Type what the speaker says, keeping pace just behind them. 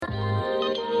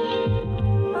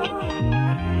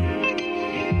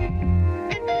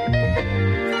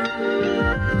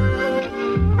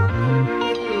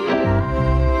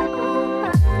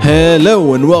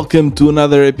Hello and welcome to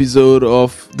another episode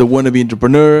of The Wannabe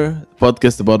Entrepreneur,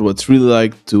 podcast about what's really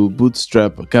like to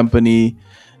bootstrap a company.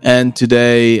 And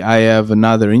today I have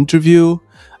another interview.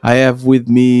 I have with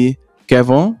me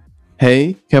Kevon.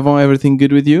 Hey, Kevon, everything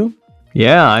good with you?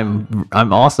 Yeah,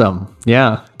 I'm awesome.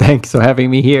 Yeah, thanks for having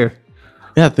me here.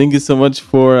 Yeah, thank you so much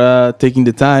for taking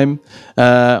the time.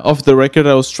 Off the record,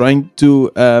 I was trying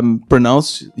to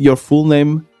pronounce your full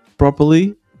name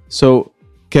properly. So,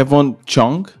 Kevon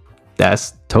Chong.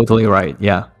 That's totally right.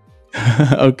 Yeah.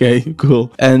 Okay,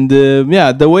 cool. And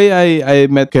the way I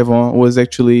met Kevon was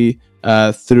actually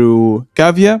through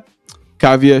Kavya.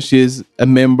 Kavya, she is a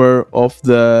member of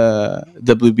the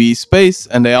WB space,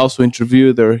 and I also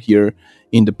interviewed her here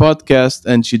in the podcast,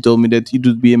 and she told me that it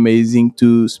would be amazing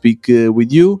to speak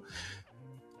with you.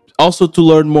 Also to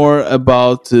learn more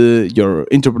about your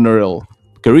entrepreneurial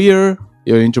career,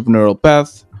 your entrepreneurial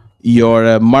path,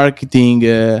 your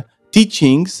marketing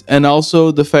teachings, and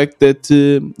also the fact that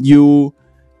you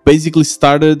basically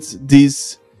started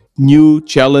this new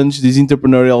challenge, this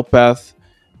entrepreneurial path,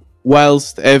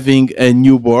 whilst having a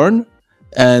newborn.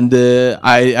 And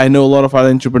I know a lot of other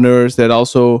entrepreneurs that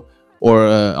also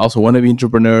want to be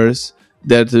entrepreneurs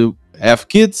that have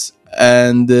kids,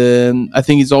 and I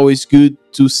think it's always good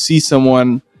to see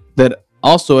someone that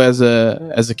also has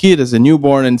a kid, as a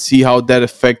newborn, and see how that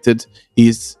affected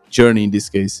his journey in this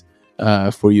case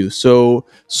for you. So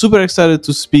super excited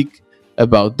to speak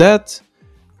about that.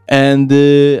 And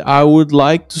I would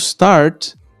like to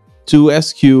start to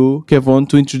ask you, Kevon,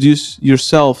 to introduce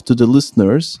yourself to the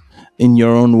listeners in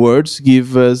your own words.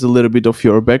 Give us a little bit of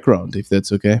your background, if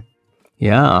that's okay.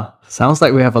 Yeah, sounds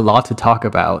like we have a lot to talk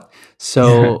about.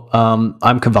 So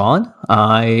I'm Kevon.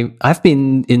 I've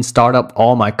been in startup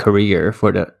all my career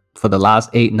for the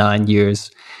last 8-9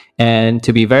 years. And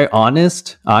to be very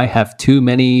honest, I have too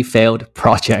many failed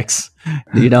projects.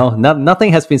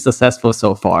 Nothing has been successful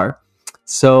so far.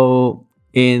 So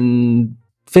in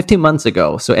 15 months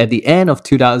ago, so at the end of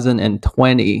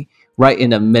 2020, right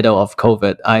in the middle of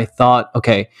COVID, I thought,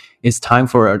 okay, it's time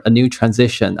for a new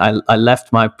transition. I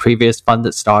left my previous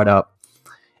funded startup,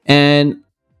 and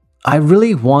I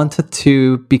really wanted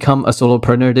to become a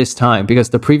solopreneur this time,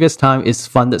 because the previous time is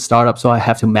funded startup, so I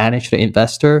have to manage the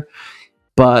investor.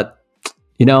 But,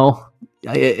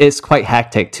 it's quite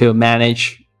hectic to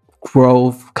manage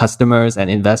growth, customers, and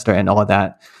investor and all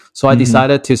that. So I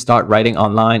decided to start writing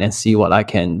online and see what I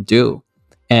can do.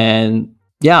 And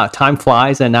yeah, time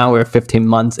flies, and now we're 15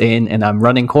 months in, and I'm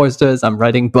running courses, I'm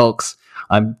writing books,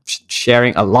 I'm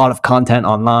sharing a lot of content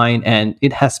online, and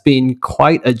it has been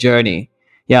quite a journey.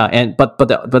 Yeah, and but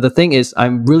the thing is,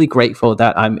 I'm really grateful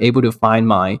that I'm able to find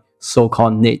my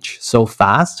so-called niche so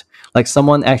fast. Like,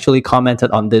 someone actually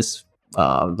commented on this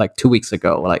like 2 weeks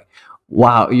ago, like,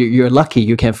 wow, you're lucky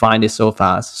you can find it so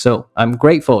fast. So I'm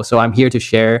grateful. So I'm here to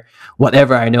share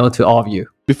whatever I know to all of you.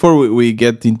 Before we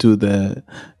get into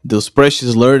those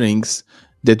precious learnings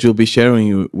that you'll be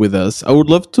sharing with us, I would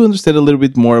love to understand a little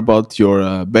bit more about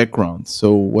your background.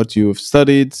 So what you've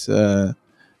studied, where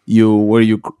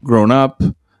you grown up,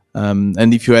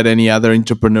 and if you had any other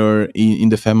entrepreneur in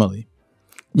the family.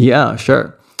 Yeah,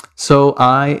 sure. So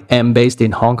I am based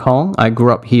in Hong Kong. I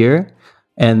grew up here.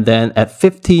 And then at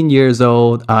 15 years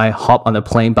old, I hopped on a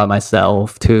plane by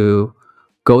myself to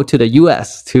go to the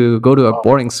US, to go to a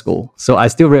boarding school. So I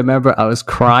still remember I was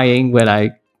crying when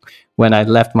I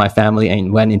left my family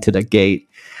and went into the gate.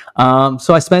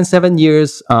 So I spent 7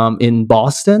 years in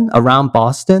Boston, around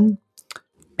Boston.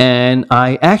 And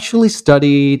I actually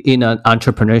studied in an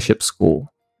entrepreneurship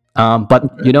school. But,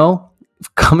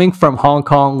 coming from Hong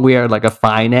Kong, we are like a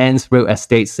finance, real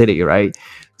estate city, right?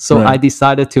 So right. I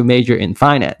decided to major in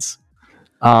finance.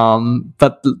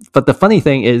 But the funny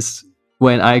thing is,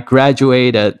 when I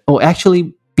graduated,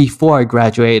 before I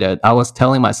graduated, I was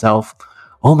telling myself,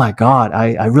 oh my God,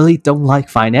 I really don't like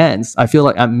finance. I feel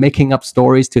like I'm making up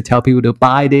stories to tell people to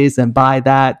buy this and buy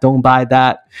that, don't buy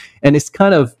that. And it's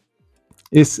kind of,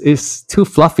 it's too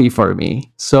fluffy for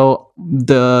me. So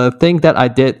the thing that I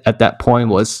did at that point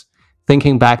was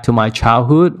thinking back to my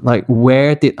childhood, like,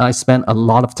 where did I spend a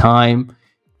lot of time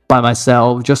by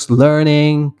myself, just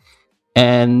learning?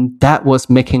 And that was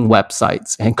making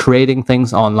websites and creating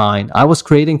things online. I was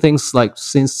creating things like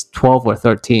since 12 or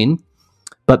 13,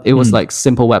 but it was like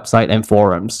simple website and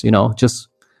forums, just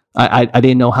I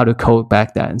didn't know how to code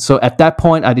back then. So at that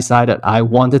point, I decided I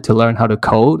wanted to learn how to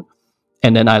code.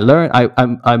 And then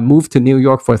I moved to New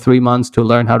York for 3 months to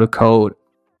learn how to code,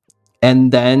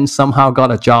 and then somehow got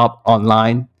a job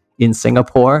online in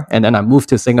Singapore. And then I moved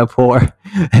to Singapore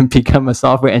and become a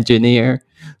software engineer.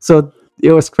 So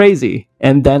it was crazy.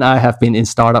 And then I have been in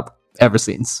startup ever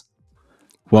since.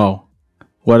 Wow,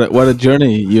 what a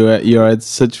journey you're at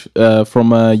such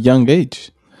from a young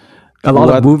age. A lot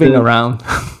of What? moving around.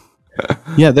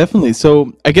 Yeah, definitely.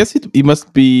 So I guess it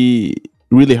must be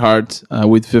really hard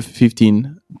with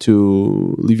 15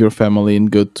 to leave your family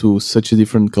and go to such a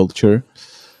different culture.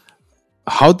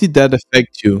 How did that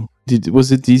affect you?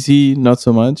 Was it easy? Not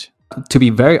so much. To be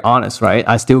very honest, right,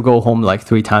 I still go home like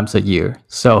 3 times a year.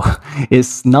 So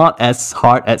it's not as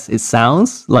hard as it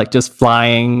sounds, like just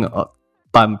flying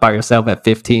by yourself at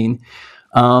 15.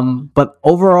 But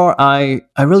overall, I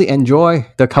really enjoy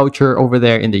the culture over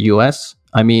there in the US.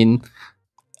 I mean,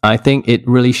 I think it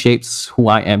really shapes who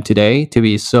I am today to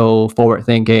be so forward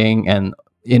thinking and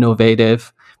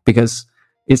innovative, because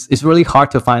it's really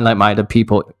hard to find like-minded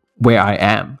people where I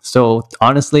am. So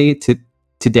honestly,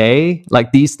 today,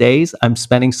 like these days, I'm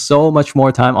spending so much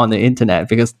more time on the internet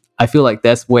because I feel like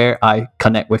that's where I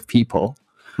connect with people.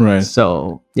 Right.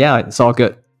 So yeah, it's all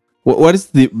good. What is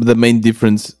the main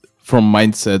difference from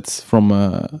mindsets from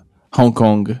Hong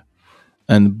Kong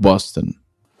and Boston?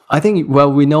 I think,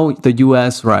 well, we know the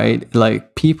US, right?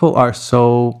 Like people are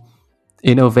so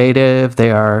innovative. They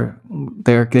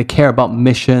care about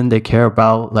mission. They care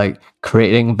about like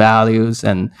creating values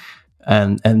and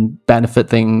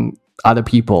benefiting other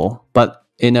people. But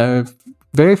in a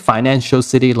very financial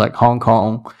city like Hong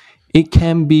Kong, it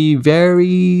can be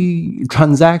very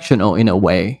transactional in a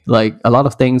way. Like a lot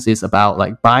of things is about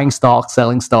like buying stocks,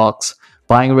 selling stocks,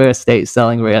 buying real estate,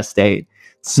 selling real estate.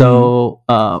 So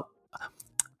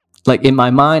like in my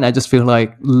mind, I just feel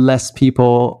like less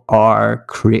people are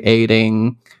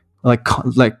creating like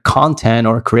content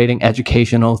or creating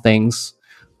educational things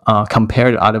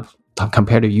compared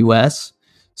to US.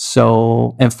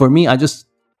 So, and for me, I just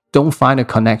don't find a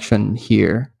connection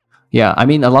here. Yeah, I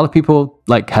mean, a lot of people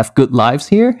like have good lives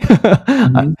here,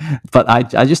 but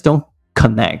I just don't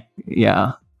connect.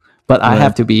 Yeah, but I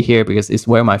have Right. to be here because it's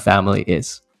where my family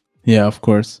is. Yeah, of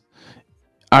course.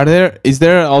 Is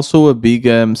there also a big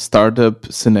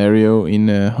startup scenario in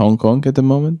Hong Kong at the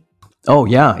moment? Oh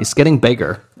yeah, it's getting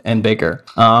bigger and bigger.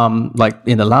 Like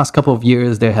in the last couple of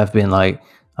years, there have been like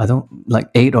I don't like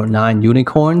 8 or 9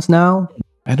 unicorns now.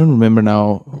 I don't remember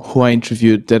now who I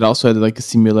interviewed that also had like a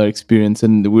similar experience,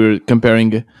 and we were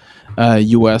comparing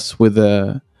US with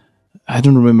I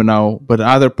don't remember now, but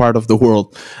other part of the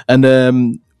world.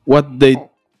 And what they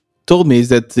told me is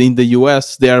that in the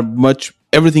US,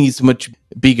 everything is much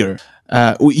bigger.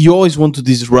 You always want to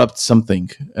disrupt something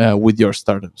with your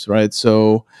startups, right?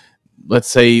 So let's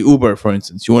say Uber, for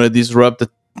instance, you want to disrupt the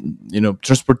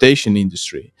transportation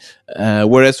industry.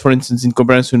 Whereas, for instance, in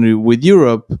comparison with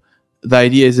Europe, the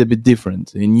idea is a bit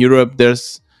different. In Europe,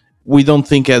 we don't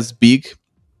think as big.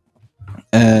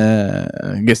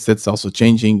 I guess that's also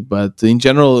changing, but in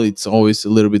general, it's always a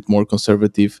little bit more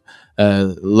conservative,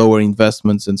 lower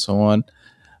investments, and so on.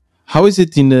 How is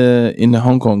it in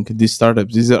Hong Kong? These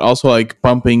startups, is it also like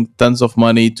pumping tons of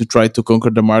money to try to conquer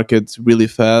the market really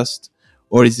fast,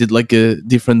 or is it like a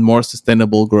different, more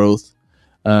sustainable growth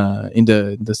in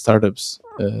the startups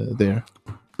there?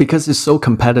 Because it's so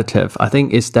competitive, I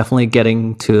think it's definitely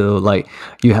getting to like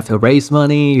you have to raise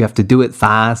money, you have to do it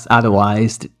fast,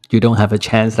 otherwise you don't have a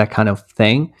chance, that kind of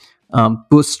thing.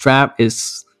 Bootstrap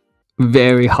is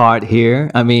very hard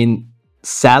here. I mean,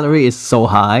 salary is so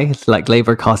high, like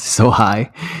labor cost is so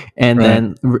high, and Right.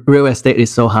 then real estate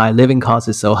is so high, living cost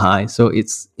is so high, so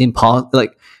it's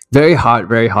like very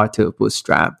hard to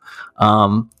bootstrap.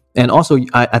 And also,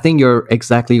 I think you're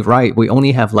exactly right. We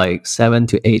only have like 7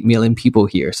 to 8 million people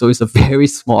here, so it's a very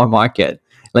small market.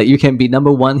 Like you can be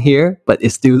number one here, but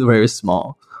it's still very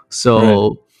small. Right.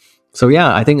 So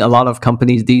yeah, I think a lot of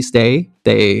companies these days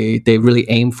they really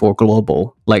aim for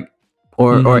global, like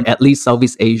or at least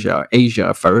Southeast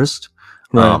Asia first,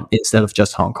 Right. instead of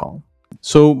just Hong Kong.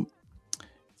 So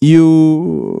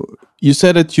you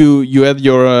said that you had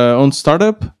your own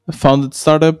startup, founded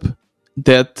startup.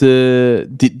 That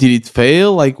did it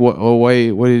fail? Like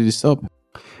why did it stop?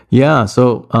 Yeah,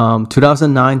 so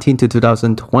 2019 to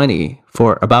 2020,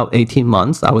 for about 18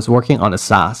 months, I was working on a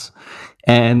SaaS,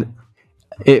 and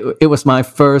it was my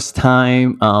first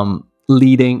time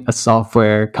leading a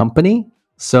software company.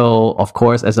 So of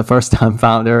course, as a first time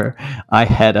founder, I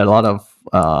had a lot of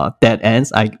dead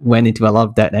ends. I went into a lot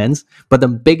of dead ends. But the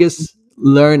biggest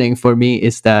learning for me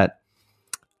is that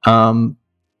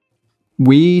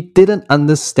we didn't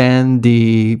understand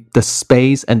the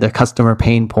space and the customer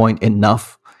pain point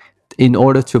enough in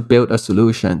order to build a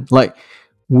solution. Like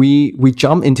we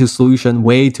jump into solution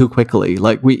way too quickly.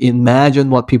 Like we imagine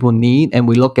what people need and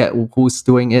we look at who's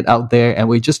doing it out there and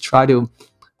we just try to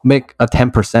make a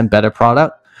 10% better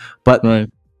product. But Right.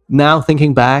 now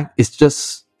thinking back, it's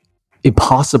just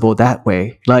impossible that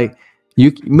way. Like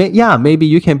maybe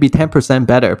you can be 10%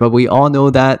 better, but we all know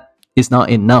that it's not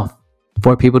enough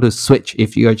for people to switch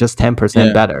if you are just 10%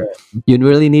 Yeah. better. You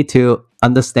really need to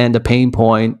understand the pain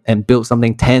point and build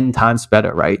something 10 times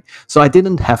better, right? So I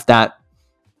didn't have that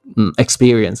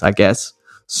experience, I guess.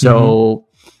 So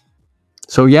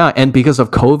yeah, and because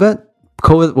of COVID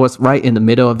was right in the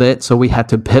middle of it, so we had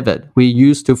to pivot. We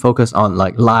used to focus on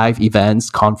like live events,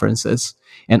 conferences,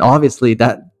 and obviously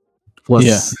that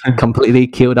was completely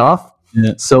killed off.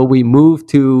 Yeah. So we moved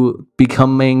to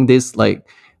becoming this like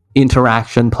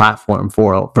interaction platform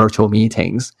for virtual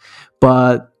meetings.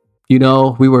 But we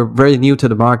were very new to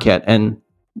the market and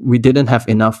we didn't have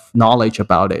enough knowledge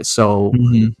about it. So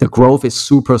the growth is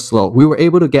super slow. We were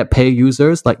able to get paid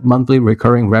users, like monthly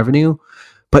recurring revenue,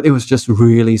 but it was just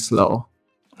really slow.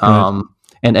 Right.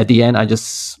 And at the end, I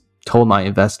just told my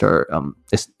investor,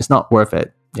 it's not worth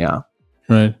it. Yeah.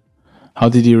 Right. How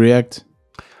did he react?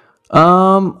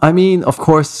 I mean, of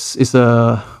course,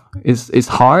 it's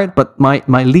hard, but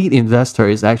my lead investor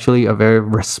is actually a very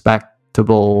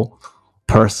respectable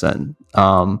person.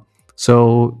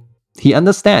 So he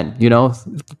understands,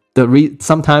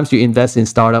 sometimes you invest in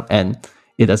startup and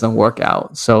it doesn't work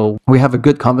out. So we have a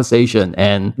good conversation,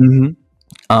 and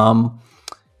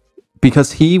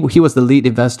because he was the lead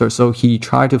investor, so he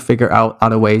tried to figure out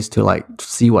other ways to like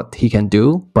see what he can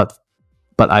do, but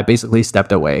I basically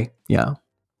stepped away. Yeah.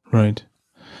 Right.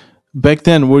 Back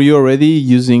then, were you already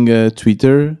using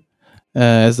Twitter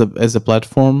as a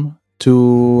platform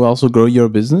to also grow your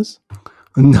business?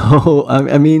 No,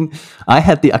 I mean, I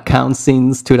had the account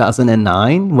since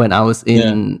 2009 when I was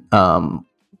in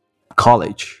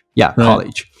college. Yeah, Right.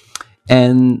 college.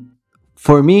 And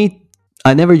for me,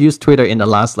 I never used Twitter in the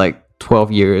last like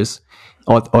 12 years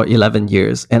or 11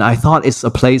 years. And I thought it's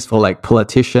a place for like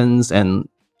politicians and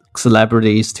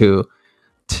celebrities to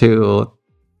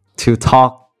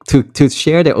talk, to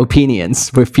share their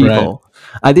opinions with people.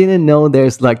 Right. I didn't know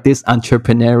there's like this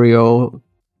entrepreneurial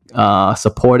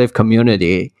supportive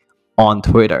community on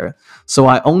Twitter. So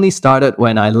I only started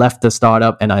when I left the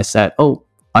startup and I said, oh,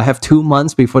 I have 2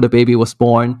 months before the baby was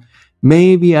born.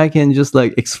 Maybe I can just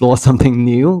like explore something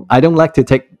new. I don't like to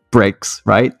take breaks,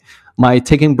 right? My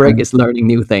taking break is learning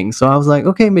new things. So I was like,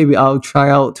 okay, maybe I'll try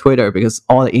out Twitter because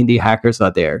all the indie hackers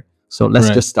are there. So let's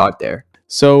just start there.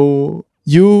 So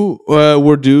you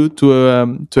were due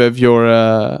to have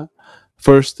your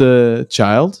first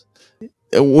child.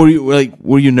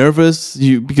 Were you nervous?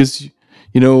 Because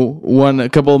a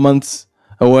couple of months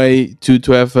away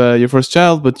to have your first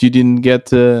child, but you didn't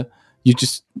get. You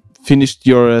just finished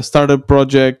your startup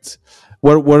project.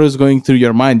 What was going through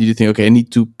your mind? Did you think, okay, I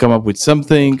need to come up with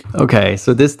something? Okay,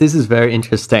 so this is very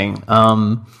interesting.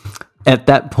 At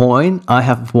that point, I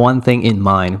have one thing in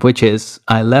mind, which is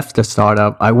I left the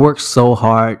startup. I worked so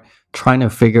hard trying to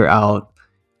figure out.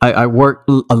 I worked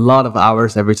a lot of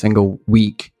hours every single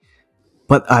week.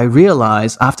 But I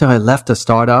realized after I left the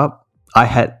startup, I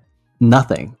had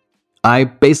nothing. I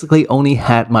basically only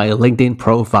had my LinkedIn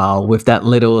profile with that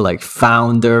little like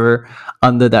founder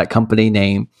under that company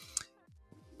name.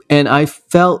 And I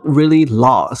felt really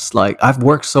lost. Like I've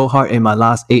worked so hard in my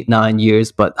last 8-9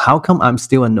 years, but how come I'm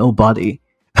still a nobody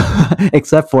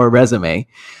except for a resume?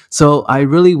 So I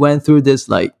really went through this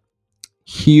like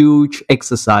huge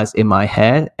exercise in my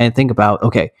head and think about,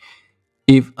 okay,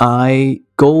 if I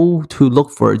go to look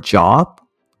for a job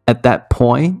at that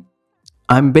point,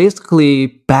 I'm basically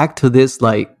back to this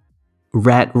like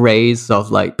rat race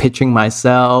of like pitching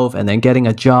myself and then getting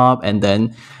a job and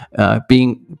then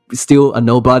being still a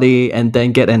nobody and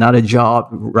then get another job,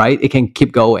 right? It can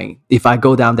keep going if I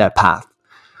go down that path.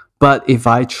 But if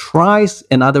I try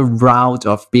another route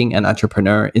of being an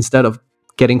entrepreneur, instead of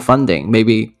getting funding,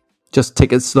 maybe just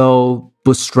take it slow,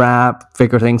 bootstrap,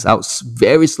 figure things out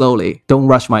very slowly. Don't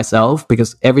rush myself,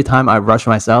 because every time I rush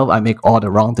myself, I make all the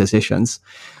wrong decisions.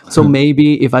 So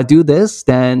maybe if I do this,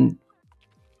 then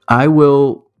I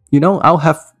will, I'll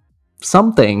have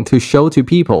something to show to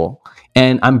people.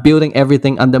 And I'm building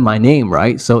everything under my name,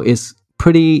 right? So it's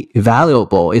pretty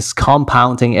valuable. It's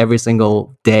compounding every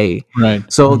single day. Right.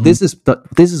 So this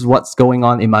is what's going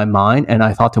on in my mind. And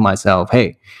I thought to myself,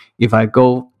 hey, if I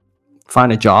go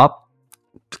find a job,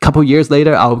 a couple years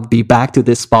later, I'll be back to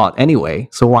this spot anyway.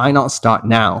 So why not start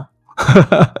now?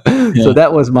 So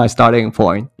that was my starting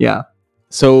point. Yeah.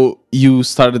 So you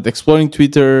started exploring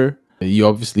Twitter. You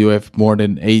obviously have more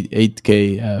than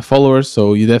 8K followers,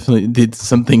 so you definitely did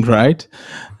something right.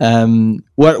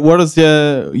 What was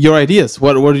your ideas?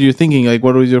 What were you thinking? Like,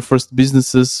 what were your first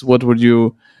businesses? What were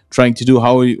you trying to do?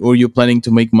 How were you planning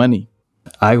to make money?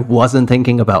 I wasn't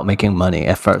thinking about making money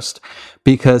at first,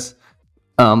 because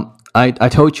I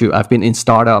told you I've been in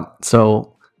startup.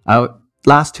 So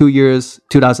last 2 years,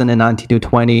 2019 to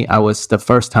 20, I was the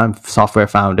first time software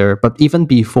founder. But even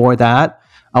before that,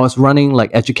 I was running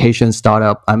like education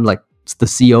startup. I'm like the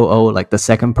COO, like the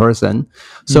second person.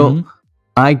 So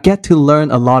I get to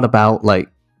learn a lot about like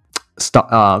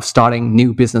starting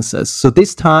new businesses. So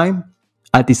this time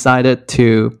I decided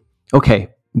to, okay,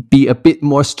 be a bit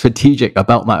more strategic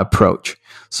about my approach.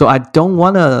 So I don't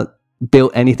want to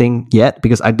build anything yet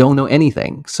because I don't know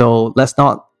anything. So let's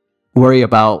not worry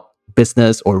about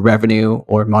business or revenue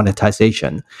or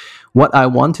monetization. What I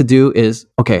want to do is,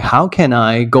 okay, how can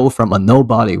I go from a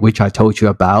nobody, which I told you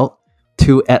about,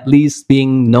 to at least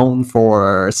being known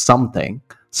for something?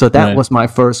 So that was my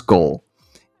first goal.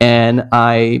 And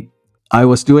I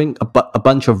was doing a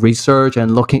bunch of research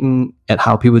and looking at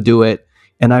how people do it.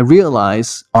 And I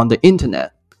realized on the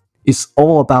internet, it's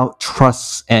all about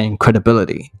trust and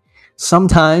credibility.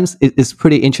 Sometimes it's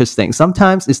pretty interesting.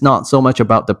 Sometimes it's not so much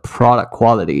about the product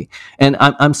quality. And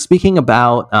I'm speaking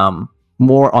about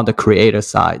more on the creator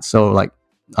side. So like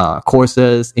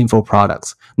courses, info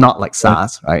products, not like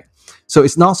SaaS, right? So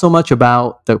it's not so much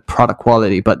about the product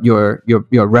quality, but your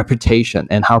reputation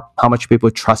and how much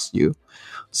people trust you.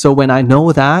 So when I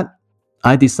know that,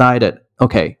 I decided,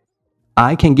 okay,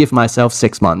 I can give myself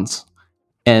 6 months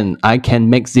and I can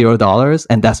make $0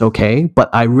 and that's okay. But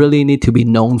I really need to be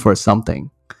known for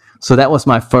something. So that was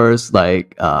my first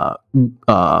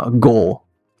goal,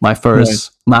 my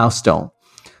first milestone.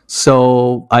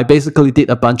 So I basically did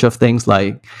a bunch of things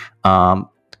like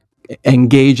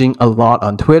engaging a lot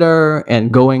on Twitter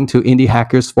and going to Indie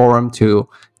Hackers Forum to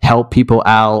help people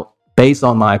out based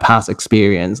on my past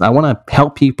experience. I want to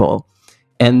help people.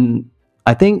 And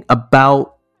I think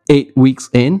about 8 weeks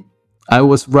in, I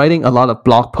was writing a lot of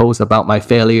blog posts about my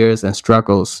failures and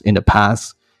struggles in the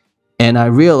past. And I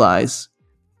realized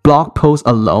blog posts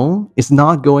alone is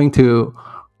not going to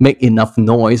make enough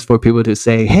noise for people to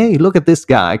say, hey, look at this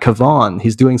guy, Kevon,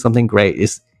 he's doing something great.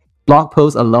 It's blog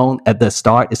posts alone at the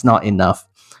start is not enough.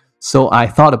 So I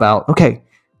thought about, okay,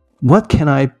 what can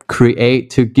I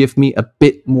create to give me a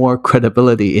bit more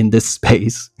credibility in this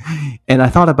space? And I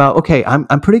thought about, okay, I'm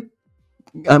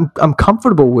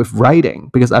comfortable with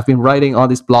writing because I've been writing all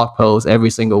these blog posts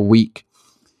every single week.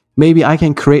 Maybe I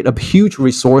can create a huge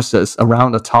resources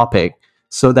around a topic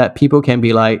so that people can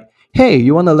be like, hey,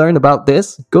 you want to learn about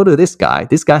this? Go to this guy.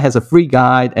 This guy has a free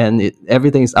guide and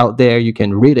everything's out there. You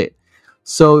can read it.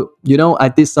 So, I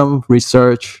did some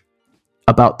research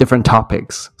about different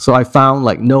topics. So I found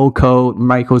like no code,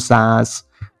 micro SaaS,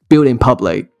 building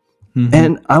public.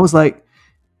 And I was like,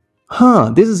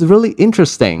 this is really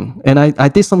interesting. And I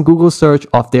did some Google search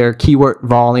of their keyword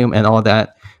volume and all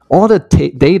that. All the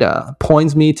data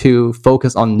points me to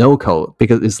focus on no code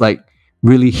because it's like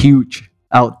really huge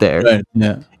out there. Right.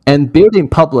 Yeah. And building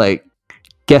public,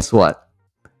 guess what?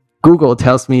 Google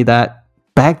tells me that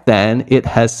back then it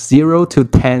has 0 to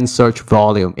 10 search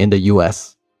volume in the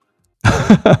US.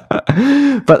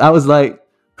 But I was like,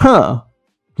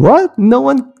 what? No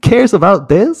one cares about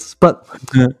this? But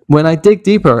when I dig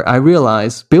deeper, I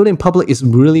realize building public is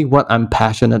really what I'm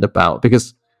passionate about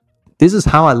because this is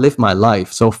how I live my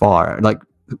life so far. Like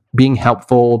being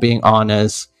helpful, being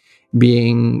honest,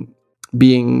 being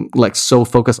like so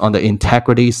focused on the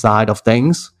integrity side of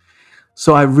things.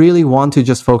 So I really want to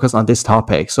just focus on this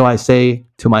topic. So I say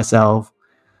to myself,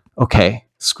 okay,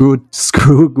 screw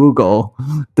Google.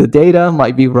 The data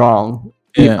might be wrong.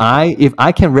 Yeah. If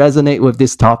I can resonate with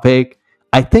this topic,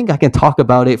 I think I can talk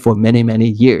about it for many, many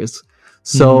years.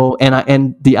 So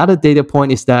and the other data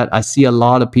point is that I see a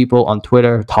lot of people on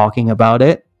Twitter talking about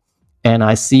it. And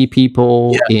I see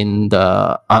people in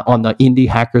the on the Indie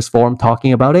Hackers Forum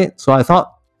talking about it. So I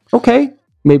thought, okay,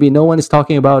 maybe no one is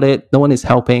talking about it, no one is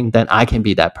helping, then I can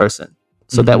be that person.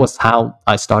 So that was how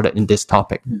I started in this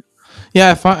topic.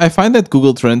 Yeah, I find that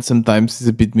Google Trends sometimes is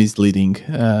a bit misleading.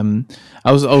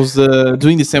 I was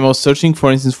doing the same. I was searching,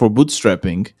 for instance, for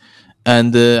bootstrapping,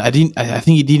 and I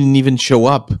think it didn't even show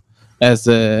up as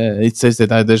it says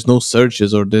that there's no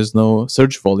searches or there's no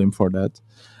search volume for that.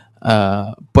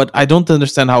 But I don't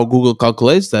understand how Google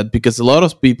calculates that because a lot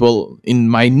of people in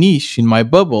my niche, in my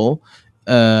bubble,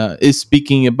 is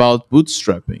speaking about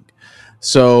bootstrapping.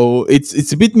 So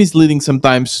it's a bit misleading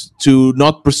sometimes to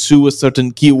not pursue a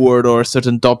certain keyword or a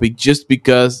certain topic just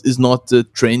because it's not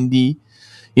trendy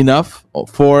enough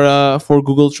for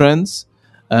Google Trends.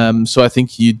 So I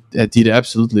think you did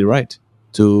absolutely right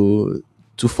to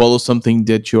follow something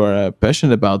that you are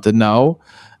passionate about. And now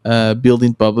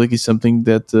building public is something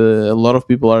that a lot of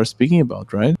people are speaking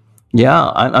about, right?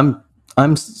 Yeah,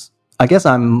 I guess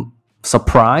I'm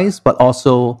surprised, but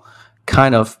also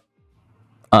kind of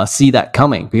see that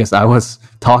coming because I was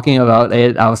talking about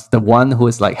it. I was the one who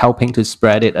is like helping to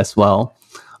spread it as well.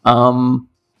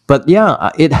 But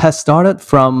yeah, it has started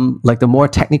from like the more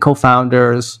technical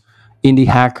founders, indie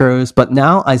hackers, but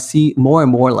now I see more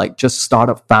and more like just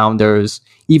startup founders,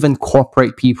 even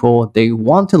corporate people. They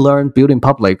want to learn building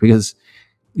public because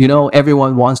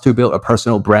everyone wants to build a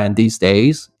personal brand these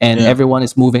days, and everyone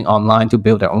is moving online to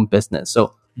build their own business.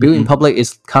 So building public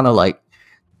is kind of like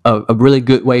a really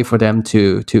good way for them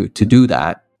to do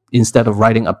that instead of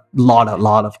writing a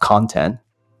lot of content.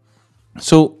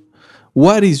 So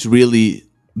what is really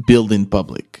building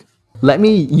public? Let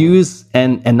me use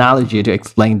an analogy to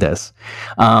explain this.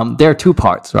 There are two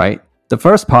parts, right? The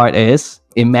first part is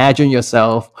imagine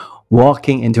yourself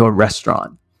walking into a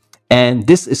restaurant. And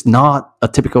this is not a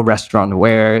typical restaurant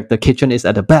where the kitchen is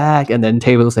at the back and then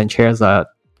tables and chairs are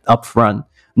up front.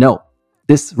 No,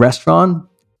 this restaurant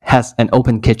has an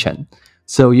open kitchen.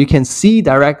 So you can see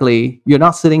directly, you're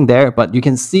not sitting there, but you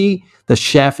can see the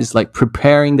chef is like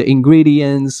preparing the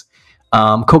ingredients,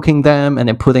 cooking them, and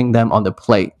then putting them on the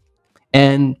plate.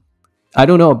 And I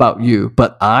don't know about you,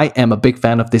 but I am a big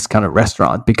fan of this kind of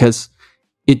restaurant because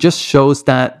it just shows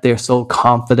that they're so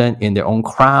confident in their own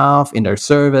craft, in their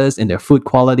service, in their food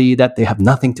quality, that they have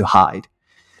nothing to hide.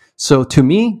 So to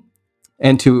me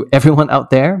and to everyone out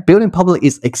there, building public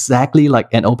is exactly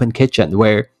like an open kitchen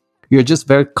where you're just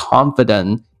very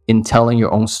confident in telling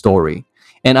your own story.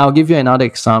 And I'll give you another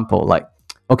example. Like,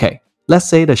 okay, let's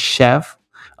say the chef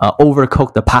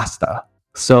overcooked the pasta.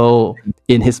 So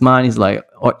in his mind, it's like,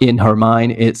 or in her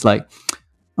mind, it's like,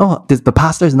 oh, the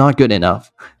pasta is not good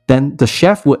enough. Then the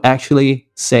chef would actually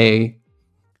say,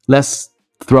 let's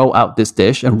throw out this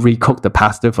dish and recook the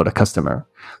pasta for the customer.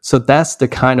 So that's the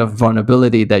kind of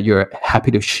vulnerability that you're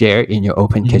happy to share in your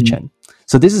open kitchen.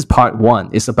 So this is part one.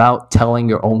 It's about telling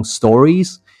your own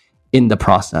stories in the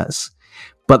process.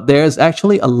 But there's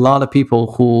actually a lot of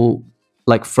people who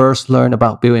like first learn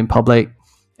about building public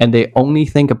and they only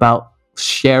think about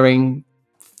sharing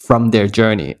from their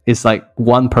journey. It's like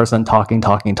one person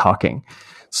talking.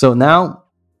 So now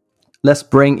let's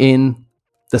bring in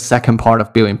the second part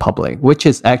of building public, which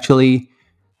is actually,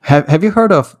 have you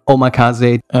heard of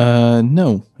omakase?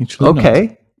 No, actually okay,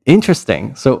 not.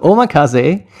 Interesting. So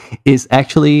omakase is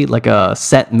actually like a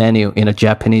set menu in a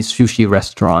Japanese sushi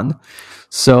restaurant.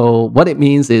 So what it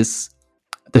means is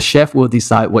the chef will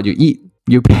decide what you eat.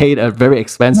 You paid a very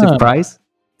expensive price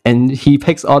and he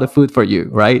picks all the food for you,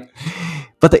 right?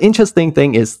 But the interesting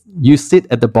thing is you sit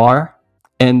at the bar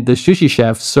and the sushi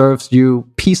chef serves you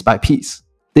piece by piece,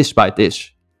 dish by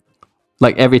dish,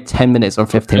 like every 10 minutes or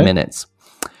 15 minutes.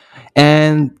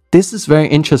 And this is very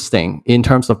interesting in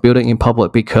terms of building in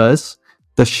public because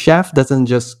the chef doesn't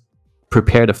just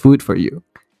prepare the food for you.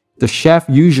 The chef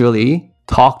usually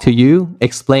talk to you,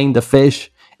 explain the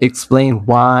fish, explain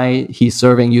why he's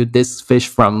serving you this fish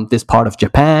from this part of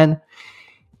Japan.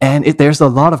 And there's a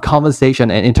lot of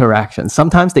conversation and interaction.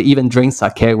 Sometimes they even drink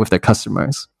sake with their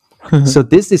customers. So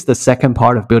this is the second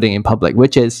part of building in public,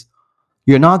 which is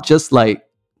you're not just like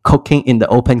cooking in the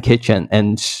open kitchen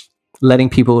and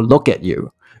letting people look at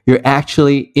you. You're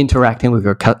actually interacting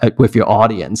with your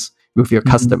audience, with your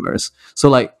customers. So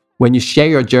like when you share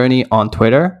your journey on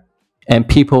Twitter and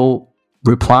people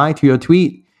reply to your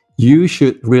tweet, you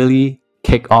should really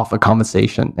kick off a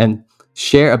conversation and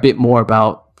share a bit more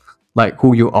about like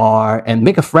who you are and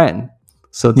make a friend.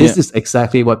 So this is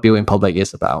exactly what building public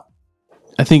is about.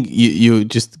 I think you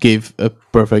just gave a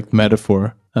perfect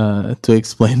metaphor to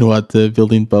explain what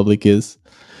building public is.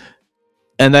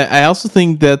 And I also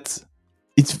think that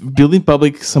it's building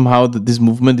public somehow, that this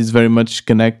movement is very much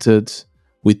connected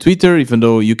with Twitter, even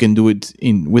though you can do it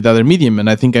with other medium. And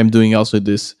I think I'm doing also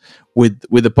this with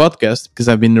the podcast because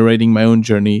I've been narrating my own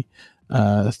journey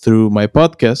through my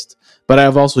podcast. But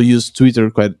I've also used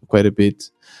Twitter quite a bit.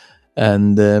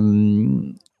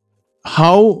 And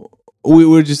how we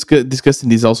were just discussing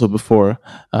this also before.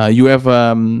 You have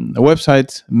a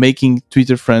website,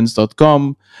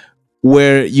 makingtwitterfriends.com,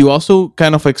 where you also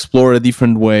kind of explore a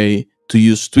different way to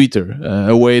use Twitter,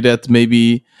 a way that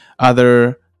maybe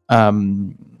other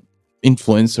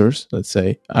influencers, let's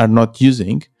say, are not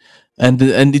using. And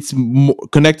it's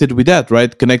connected with that,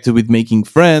 right? Connected with making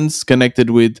friends,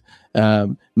 connected with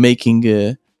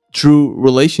making true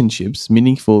relationships,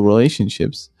 meaningful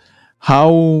relationships.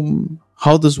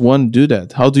 How does one do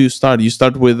that? How do you start? You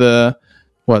start with a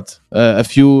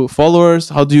few followers.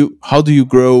 How do you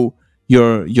grow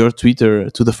your Twitter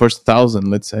to the first 1,000,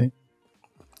 let's say?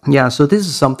 Yeah, so this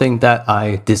is something that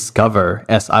I discovered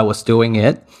as I was doing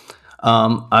it.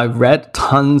 I read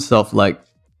tons of like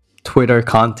Twitter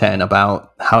content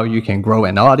about how you can grow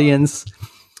an audience.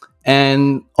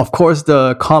 And of course,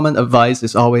 the common advice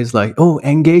is always like, oh,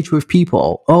 engage with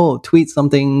people. Oh, tweet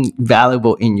something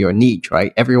valuable in your niche,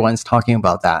 right? Everyone's talking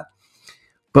about that.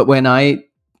 But when I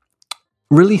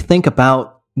really think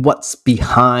about what's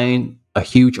behind a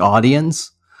huge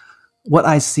audience, what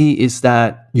I see is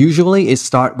that usually it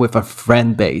starts with a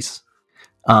friend base.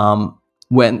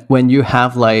 When you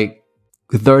have like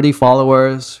 30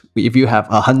 followers, if you have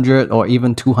 100 or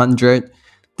even 200,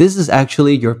 this is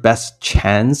actually your best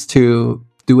chance to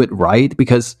do it right,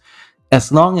 because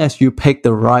as long as you pick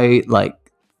the right like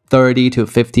 30 to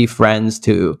 50 friends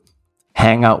to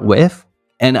hang out with,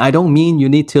 and I don't mean you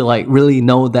need to like really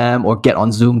know them or get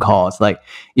on Zoom calls. Like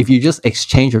if you just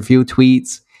exchange a few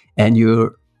tweets and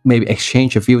you maybe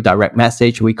exchange a few direct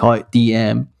message, we call it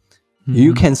DM,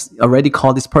 you can already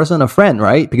call this person a friend,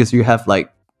 right? Because you have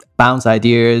like bounce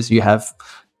ideas, you have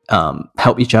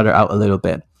help each other out a little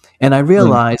bit. And I Right.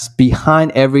 realized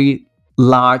behind every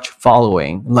large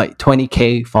following, like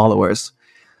 20K followers,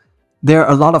 there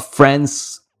are a lot of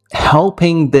friends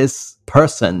helping this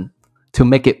person to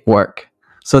make it work.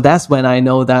 So that's when I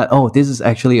know that, oh, this is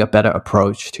actually a better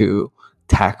approach to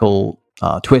tackle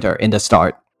Twitter in the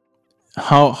start.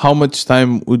 How much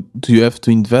time do you have to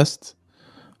invest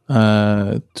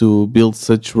to build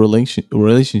such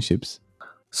relationships?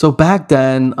 So back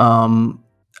then,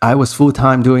 I was full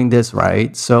time doing this,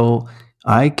 right? So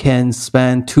I can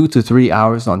spend 2 to 3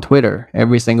 hours on Twitter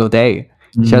every single day.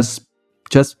 Mhm.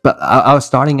 Just, but I was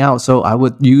starting out, so I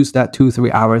would use that 2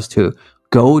 3 hours to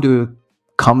go to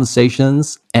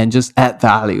conversations and just add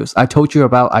values. I told you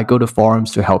about I go to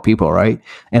forums to help people, right?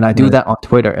 And I do Right. that on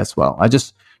Twitter as well. I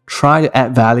just try to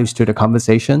add values to the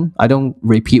conversation. I don't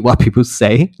repeat what people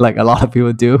say like a lot of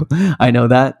people do. I know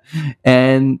that.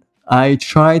 And I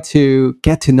try to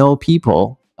get to know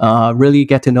people, really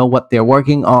get to know what they're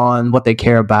working on, what they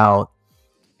care about.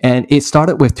 And it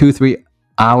started with 2 3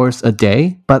 hours a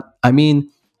day. But I mean,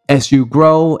 as you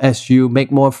grow, as you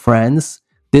make more friends,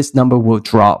 this number will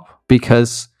drop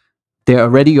because they're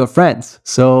already your friends.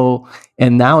 So,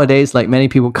 and nowadays, like many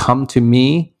people come to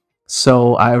me,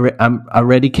 so I'm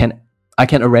already I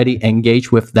can already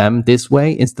engage with them this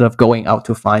way instead of going out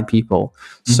to find people.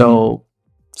 Mhm.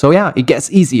 So yeah, it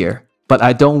gets easier, but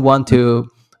I don't want to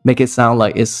make it sound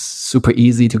like it's super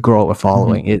easy to grow a Mhm.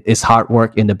 following. It's hard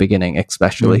work in the beginning, Yeah.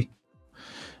 especially.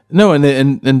 No,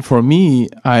 and for me,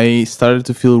 I started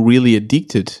to feel really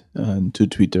addicted to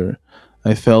Twitter.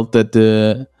 I felt that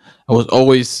I was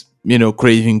always,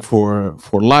 craving for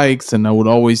likes, and I would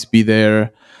always be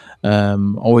there,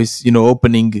 always,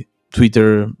 opening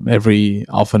Twitter every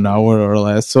half an hour or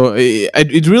less. So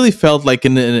it really felt like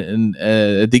an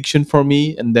addiction for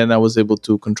me, and then I was able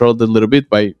to control it a little bit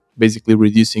by basically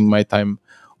reducing my time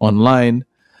online.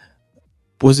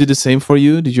 Was it the same for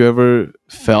you? Did you ever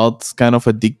felt kind of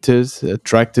addicted,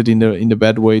 attracted in the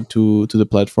bad way to the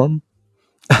platform?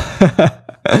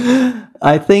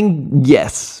 I think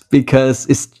yes, because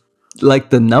it's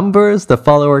like the numbers, the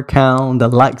follower count, the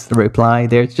likes, the reply,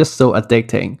 they're just so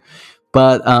addicting.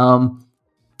 But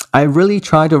I really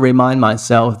try to remind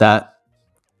myself that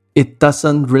it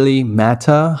doesn't really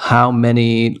matter how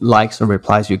many likes or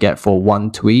replies you get for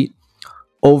one tweet.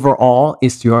 Overall,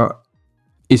 it's your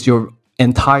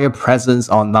entire presence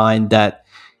online that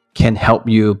can help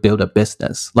you build a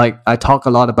business. Like I talk a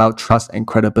lot about trust and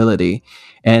credibility,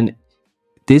 and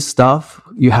this stuff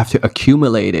you have to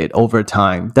accumulate it over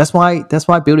time. That's why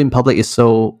building public is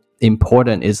so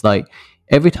important. Is like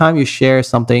every time you share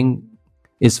something,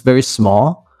 it's very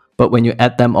small, but when you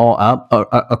add them all up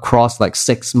across like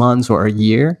 6 months or a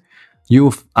year,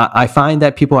 I find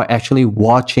that people are actually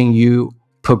watching you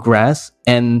progress,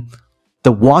 and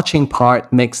the watching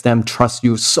part makes them trust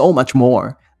you so much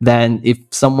more than if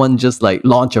someone just like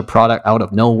launch a product out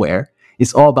of nowhere.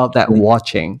 It's all about that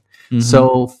watching. Mm-hmm.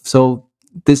 So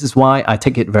this is why I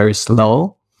take it very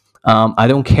slow. I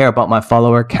don't care about my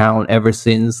follower count ever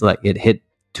since like it hit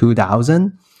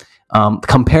 2,000.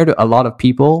 Compared to a lot of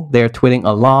people, they're tweeting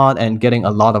a lot and getting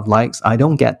a lot of likes. I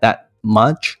don't get that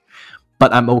much,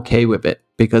 but I'm okay with it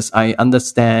because I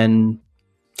understand.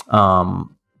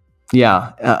 Um,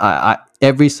 yeah,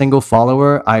 every single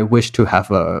follower, I wish to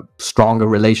have a stronger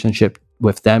relationship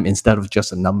with them instead of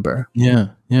just a number. Yeah,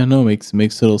 yeah, no, makes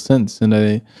total sense,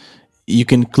 and you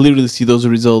can clearly see those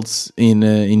results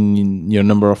in your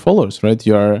number of followers, right?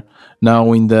 You are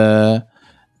now in the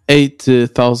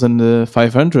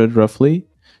 8,500 roughly,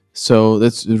 so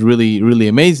that's really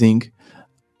amazing.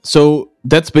 So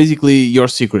that's basically your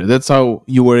secret. That's how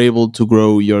you were able to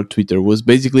grow your Twitter, was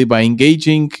basically by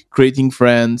engaging, creating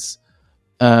friends.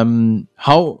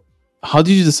 How did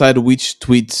you decide which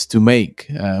tweets to make,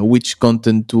 which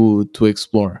content to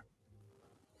explore?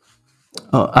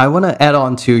 I want to add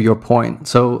on to your point.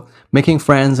 So, making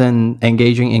friends and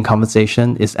engaging in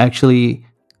conversation is actually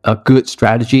a good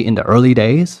strategy in the early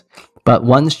days. But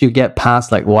once you get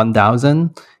past like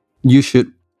 1,000, you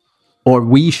should, or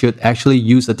we should actually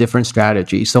use a different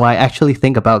strategy. So, I actually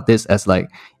think about this as like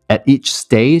at each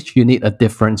stage, you need a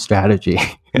different strategy.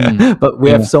 But we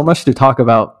have Yeah. so much to talk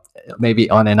about maybe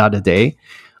on another day.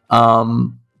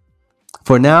 Um,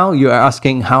 for now, you are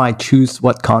asking how I choose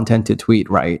what content to tweet,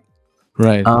 right?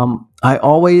 Right. I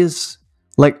always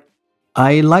like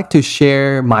I like to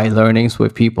share my learnings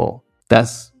with people.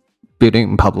 That's building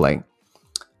in public.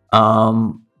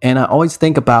 And I always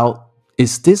think about,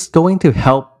 is this going to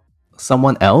help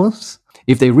someone else?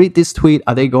 If they read this tweet,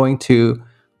 are they going to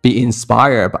be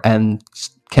inspired and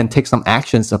can take some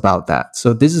actions about that?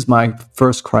 So this is my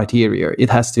first criteria. It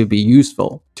has to be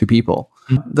useful to people.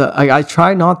 I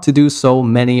try not to do so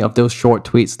many of those short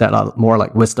tweets that are more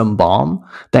like wisdom bomb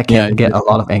that Yeah, can get a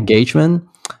lot of engagement.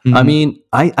 I mean,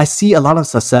 I see a lot of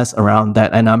success around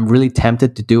that, and I'm really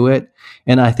tempted to do it.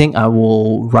 And I think I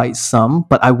will write some,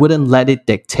 but I wouldn't let it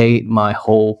dictate my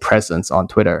whole presence on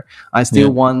Twitter. I still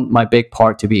Yeah. want my big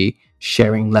part to be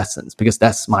sharing lessons because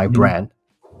that's my brand.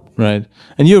 Right.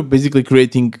 And you're basically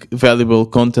creating valuable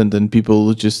content, and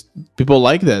people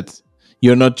like that.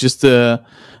 You're not just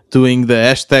doing the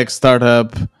hashtag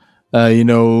startup,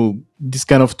 this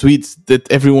kind of tweets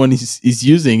that everyone is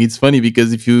using. It's funny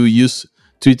because if you use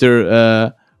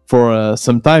Twitter for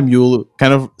some time, you'll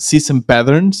kind of see some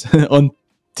patterns on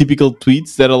typical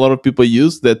tweets that a lot of people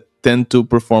use that tend to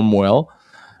perform well.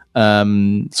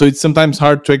 So it's sometimes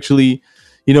hard to actually,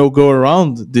 go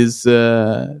around this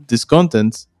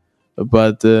content,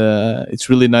 but it's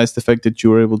really nice the fact that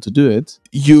you were able to do it.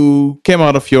 You came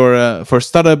out of your first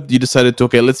startup. You decided to,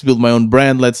 okay, let's build my own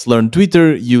brand. Let's learn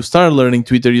Twitter. You started learning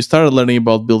Twitter. You started learning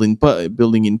about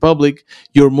building in public.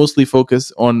 You're mostly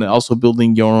focused on also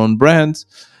building your own brand,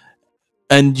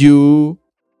 and your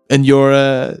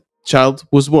child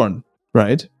was born,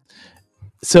 right?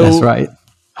 So That's right.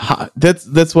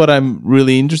 that's what I'm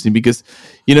really interested, because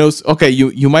okay,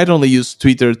 you might only use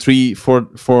Twitter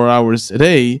 4 hours a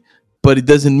day, but it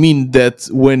doesn't mean that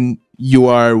when you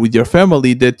are with your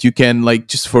family that you can like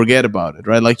just forget about it,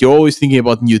 right? Like you're always thinking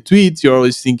about new tweets, you're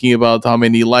always thinking about how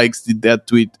many likes did that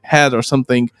tweet had or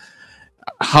something.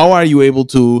 How are you able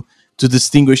to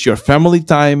distinguish your family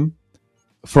time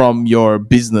from your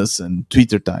business and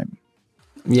Twitter time?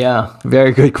 Yeah,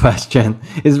 very good question.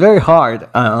 It's very hard.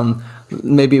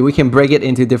 Maybe we can break it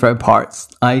into different parts.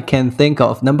 I can think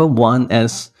of number one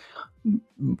as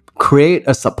create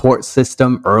a support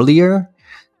system earlier.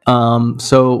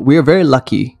 So we're very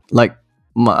lucky. Like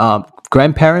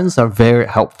grandparents are very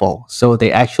helpful. So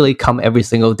they actually come every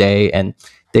single day and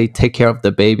they take care of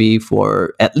the baby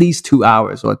for at least 2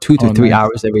 hours or 2 to 3 Nice.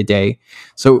 hours every day.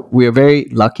 So we're very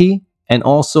lucky. And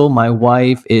also, my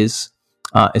wife is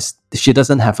she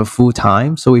doesn't have a full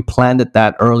time, so we planned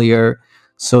that earlier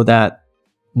so that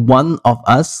one of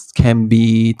us can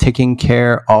be taking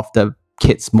care of the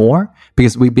kids more,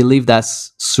 because we believe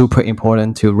that's super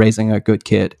important to raising a good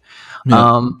kid.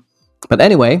 Yeah. But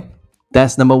anyway,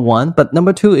 that's number one. But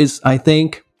number two is, I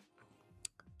think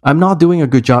I'm not doing a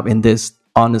good job in this,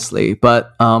 honestly,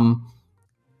 but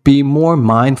be more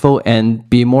mindful and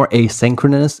be more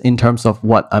asynchronous in terms of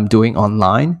what I'm doing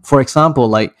online. For example,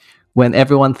 like when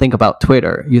everyone think about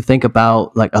Twitter, you think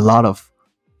about like a lot of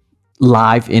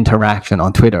live interaction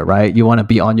on Twitter, right? You want to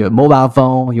be on your mobile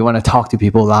phone, you want to talk to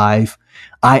people live.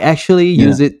 I actually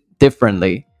use it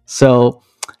differently. So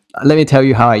let me tell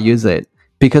you how I use it.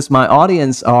 Because my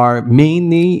audience are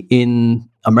mainly in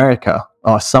America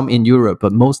or some in Europe,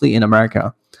 but mostly in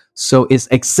America. So it's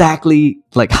exactly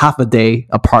like half a day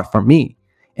apart from me.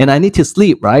 And I need to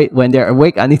sleep, right? When they're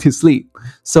awake, I need to sleep.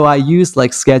 So I use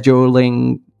like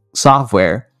scheduling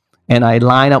software and I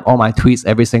line up all my tweets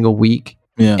every single week.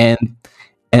 Yeah.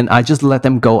 And I just let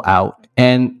them go out.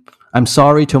 And I'm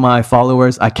sorry to my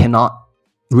followers, I cannot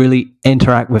really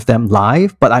interact with them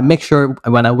live, but I make sure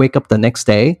when I wake up the next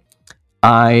day,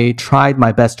 I tried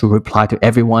my best to reply to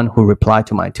everyone who replied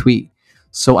to my tweet.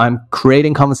 So I'm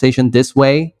creating conversation this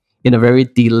way in a very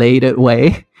delayed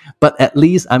way, but at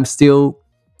least I'm still,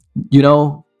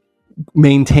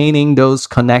 maintaining those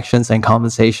connections and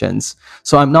conversations.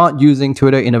 So I'm not using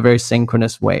Twitter in a very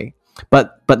synchronous way.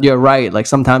 But you're right. Like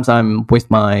sometimes I'm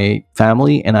with my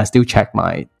family and I still check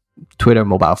my Twitter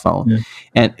mobile phone,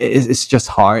 and it's just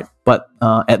hard. But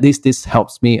at least this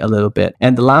helps me a little bit.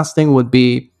 And the last thing would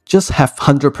be just have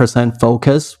 100%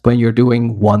 focus when you're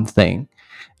doing one thing.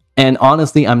 And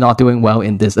honestly, I'm not doing well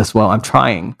in this as well. I'm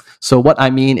trying. So what I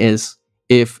mean is,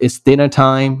 if it's dinner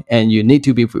time and you need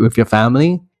to be with your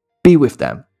family, be with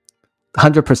them.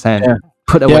 100%. Yeah.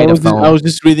 Put Yeah, away the I phone. was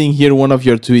just reading here one of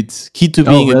your tweets. Key to Oh,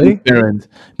 being a really? good parent: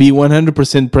 be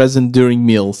 100% present during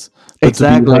meals. But to be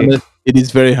Exactly. honest, it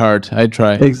is very hard. I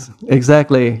try.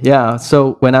 Exactly. Yeah.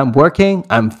 So when I'm working,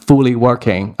 I'm fully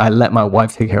working. I let my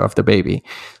wife take care of the baby.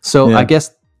 So I Yeah,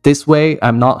 guess this way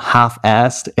I'm not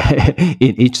half-assed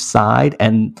in each side,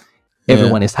 and yeah.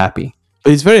 everyone is happy.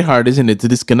 But it's very hard, isn't it, to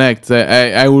disconnect?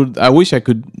 I wish I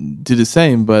could do the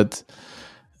same, but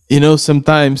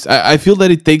sometimes I feel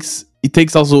that it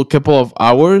takes also a couple of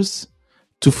hours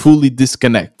to fully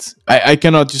disconnect. I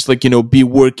cannot just be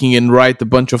working and write a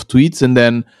bunch of tweets and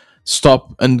then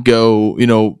stop and go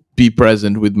be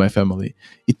present with my family.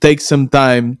 It takes some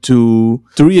time to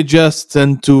readjust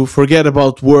and to forget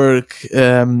about work.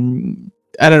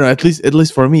 I don't know. At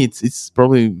least for me, it's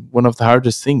probably one of the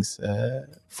hardest things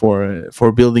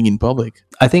for building in public.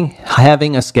 I think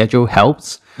having a schedule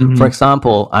helps. For Hmm.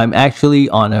 example, I'm actually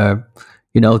on a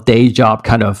day job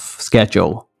kind of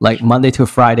schedule. Like Monday to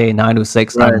Friday, 9 to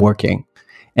 6, I'm Right. working.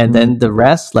 And Hmm. then the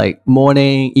rest, like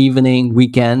morning, evening,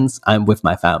 weekends, I'm with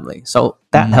my family. So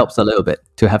that Hmm. helps a little bit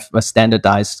to have a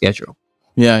standardized schedule.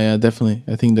 Yeah, definitely.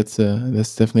 I think that's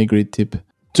definitely a great tip.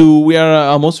 We are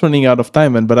almost running out of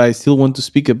time, but I still want to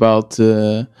speak about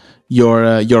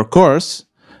your course,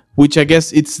 which I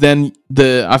guess it's then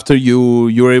the after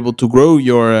you're able to grow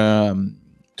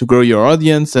your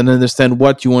audience and understand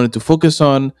what you wanted to focus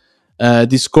on.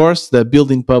 This course, the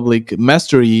Building Public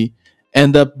Mastery,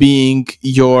 end up being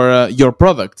your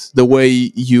product, the way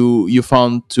you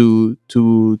found to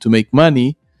make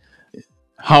money.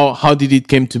 How did it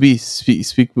came to be?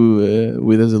 Speak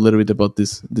with us a little bit about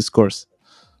this course.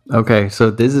 Okay,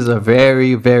 so this is a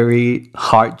very, very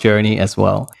hard journey as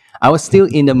well. I was still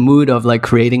in the mood of like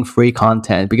creating free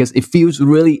content because it feels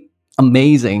really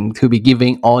amazing to be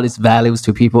giving all these values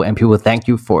to people and people thank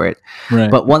you for it. Right.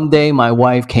 But one day my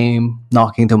wife came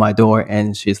knocking to my door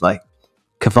and she's like,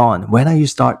 Kevon, when are you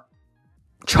start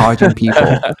charging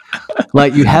people?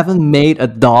 Like you haven't made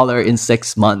 $1 in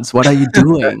 6 months. What are you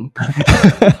doing?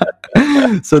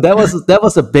 So that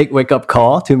was a big wake up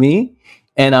call to me,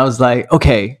 and I was like,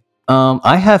 okay,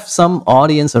 I have some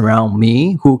audience around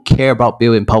me who care about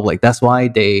building public. That's why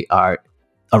they are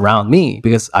around me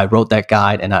because I wrote that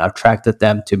guide and I attracted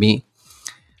them to me.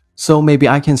 So maybe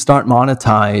I can start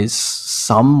monetize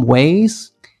some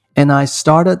ways, and I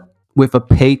started with a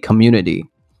paid community.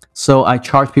 So I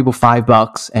charge people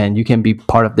 $5 and you can be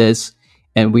part of this.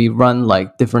 And we run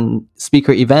like different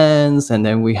speaker events and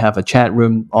then we have a chat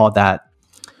room, all that.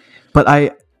 But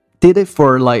I did it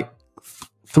for like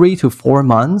 3 to 4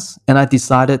 months and I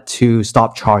decided to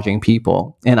stop charging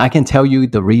people. And I can tell you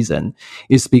the reason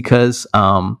is because,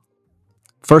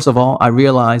 first of all, I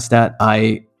realized that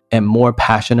I am more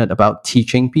passionate about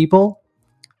teaching people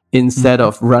instead Mhm.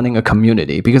 of running a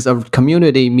community because a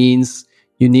community means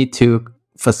you need to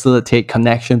facilitate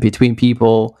connection between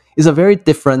people. It's a very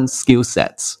different skill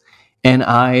sets. And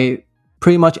I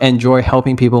pretty much enjoy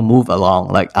helping people move along.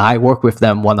 Like I work with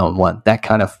them one on one, that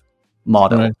kind of Right.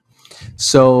 model.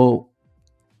 So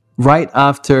right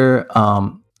after,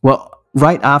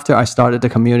 right after I started the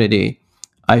community,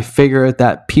 I figured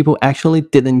that people actually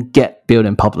didn't get built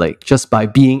in public just by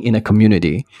being in a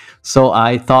community. So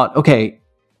I thought, okay,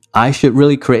 I should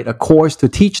really create a course to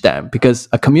teach them because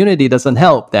a community doesn't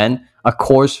help. Then a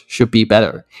course should be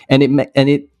better, and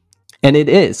it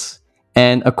is.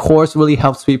 And a course really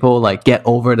helps people like get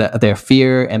over their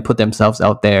fear and put themselves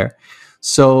out there.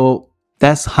 So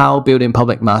that's how building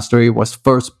public mastery was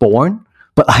first born.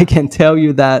 But I can tell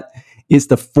you that it's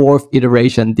the fourth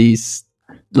iteration this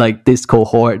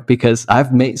cohort because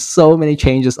I've made so many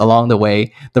changes along the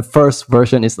way. The first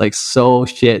version is like so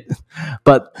shit,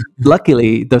 but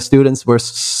luckily the students were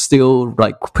still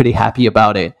like pretty happy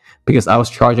about it because I was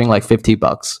charging like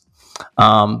 $50.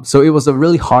 So it was a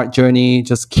really hard journey.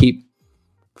 Just keep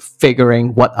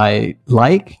figuring what I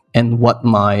like and what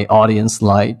my audience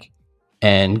like,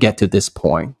 and get to this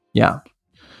point. Yeah.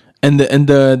 And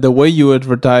the way you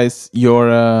advertise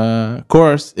your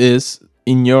course is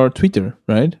in your Twitter,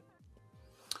 right?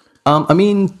 I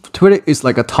mean, Twitter is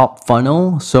like a top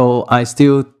funnel, so I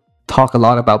still talk a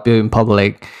lot about building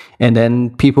public, and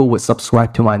then people would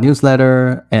subscribe to my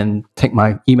newsletter and take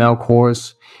my email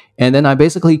course, and then I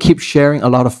basically keep sharing a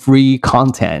lot of free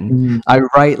content. Mhm. I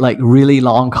write like really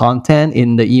long content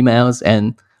in the emails,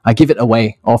 and I give it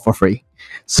away all for free.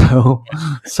 So,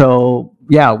 so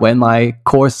yeah, when my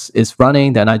course is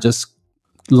running, then I just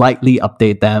lightly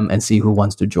update them and see who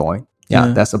wants to join. Yeah,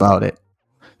 Yeah. that's about it.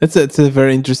 It's a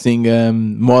very interesting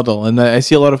model, and I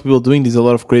see a lot of people doing this. A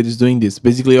lot of creators doing this,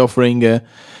 basically offering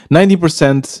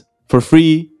 90% for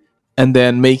free, and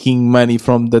then making money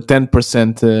from the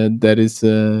 10% that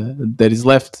is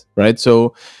left, right?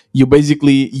 So you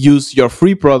basically use your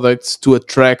free products to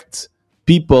attract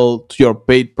people to your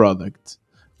paid product,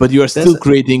 but you are That's still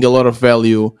creating a lot of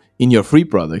value in your free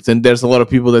products, and there's a lot of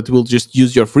people that will just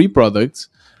use your free products,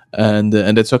 and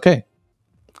that's okay.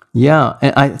 Yeah,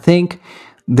 and I think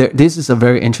this is a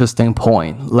very interesting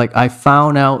point. Like I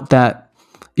found out that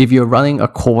if you're running a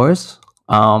course,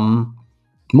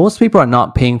 most people are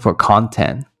not paying for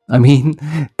content. I mean,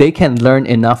 they can learn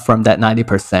enough from that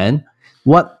 90%.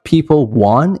 What people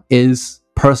want is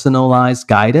personalized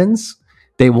guidance.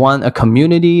 They want a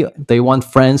community, they want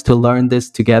friends to learn this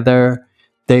together.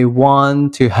 They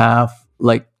want to have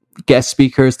like guest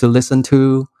speakers to listen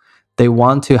to. They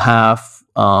want to have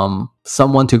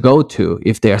someone to go to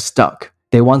if they're stuck.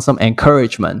 They want some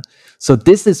encouragement. So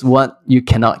this is what you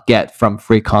cannot get from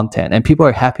free content, and people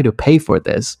are happy to pay for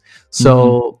this.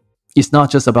 So it's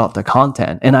not just about the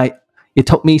content. And it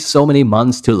took me so many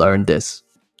months to learn this.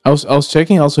 I was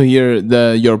checking also here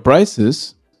your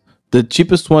prices. The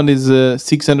cheapest one is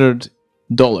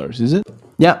 $600, is it?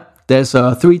 Yeah, there's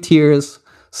 3 tiers,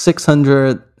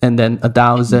 600, and then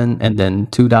 1,000, and then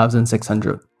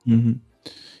 2,600.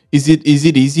 Is it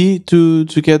easy to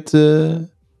get to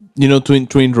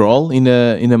enroll in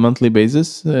a monthly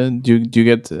basis? Do you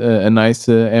get a nice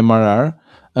MRR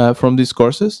from these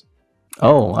courses?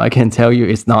 Oh, I can tell you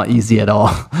it's not easy at all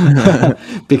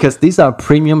because these are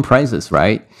premium prices,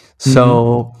 right?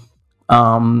 So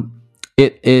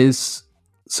it is.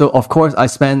 So of course,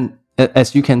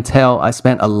 as you can tell, I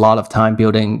spent a lot of time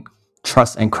building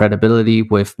trust and credibility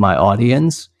with my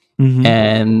audience.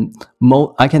 And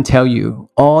I can tell you,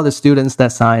 all the students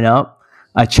that sign up,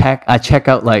 I check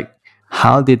out like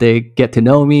how did they get to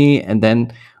know me, and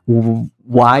then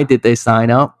why did they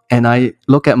sign up, and I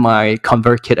look at my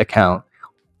ConvertKit account.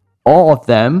 All of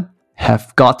them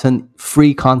have gotten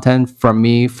free content from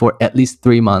me for at least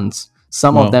 3 months.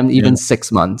 Some of them even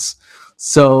 6 months.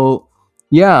 So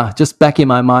yeah, just back in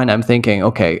my mind, I'm thinking,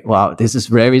 okay, wow, this is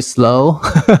very slow.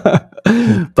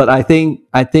 But I think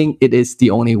it is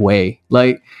the only way.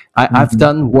 Like I've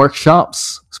done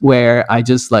workshops where I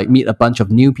just like meet a bunch of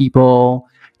new people,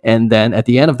 and then at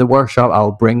the end of the workshop,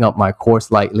 I'll bring up my course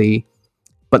lightly.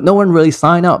 But no one really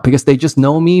sign up because they just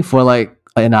know me for like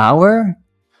an hour.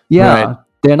 Yeah, right.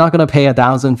 They're not gonna pay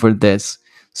 1,000 for this.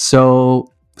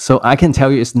 So I can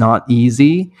tell you it's not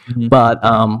easy, but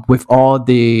with all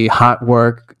the hard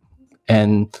work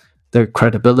and the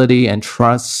credibility and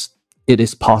trust, it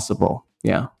is possible.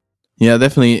 Yeah,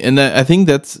 definitely. And I think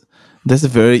that's a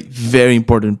very, very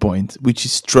important point, which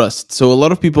is trust. So a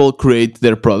lot of people create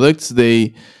their products,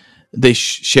 they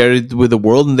share it with the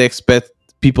world, and they expect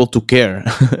people to care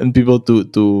and people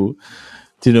to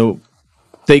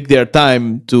take their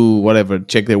time to whatever,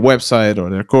 check their website or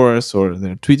their course or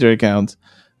their Twitter account.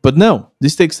 But no,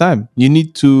 this takes time. You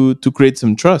need to create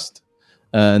some trust.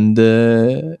 And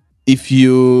if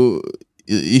you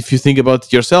think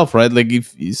about yourself, right? Like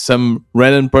if some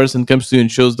random person comes to you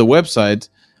and shows the website,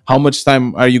 how much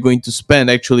time are you going to spend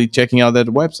actually checking out that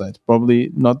website? Probably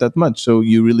not that much. So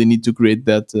you really need to create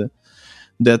that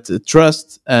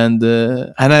trust, and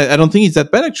I don't think it's that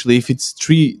bad actually. If it's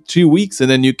 3 weeks and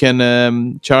then you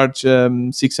can charge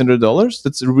 $600,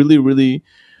 that's a really, really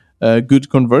good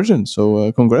conversion.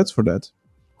 So congrats for that.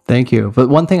 Thank you. But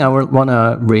one thing I want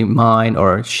to remind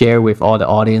or share with all the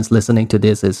audience listening to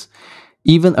this is,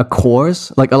 even a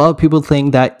course, like a lot of people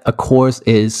think that a course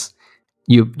is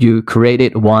you create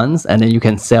it once and then you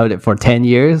can sell it for 10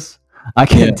 years. I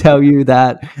can tell you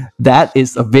that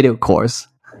is a video course.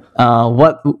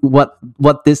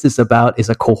 What this is about is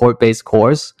a cohort-based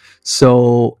course.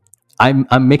 So I'm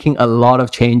making a lot of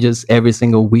changes every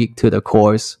single week to the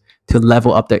course to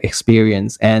level up the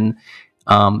experience. And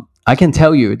I can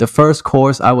tell you, the first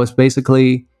course, I was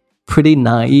basically pretty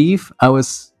naive. I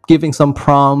was giving some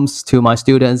prompts to my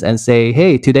students and say,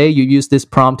 hey, today you use this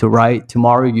prompt to write,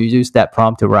 tomorrow you use that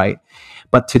prompt to write.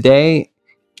 But today,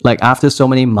 like after so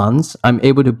many months, I'm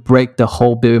able to break the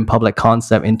whole building public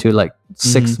concept into like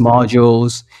 6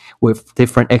 modules with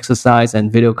different exercise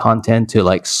and video content to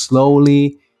like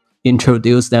slowly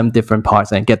introduce them different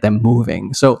parts and get them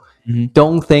moving. So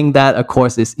don't think that a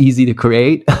course is easy to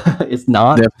create. It's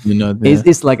not. Definitely not. Yeah.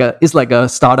 It's like a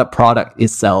startup product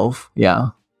itself. Yeah.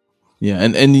 Yeah,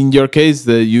 and in your case,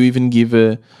 you even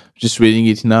give just reading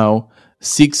it now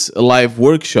 6 live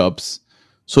workshops.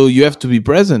 So you have to be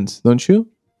present, don't you?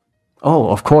 Oh,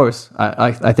 of course.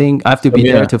 I think I have to be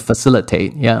there to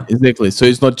facilitate. Yeah, exactly. So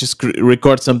it's not just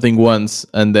record something once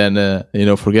and then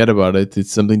forget about it.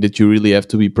 It's something that you really have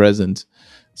to be present.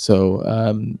 So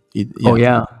Oh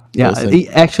yeah, yeah. awesome.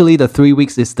 Actually, the 3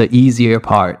 weeks is the easier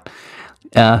part.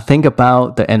 Think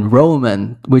about the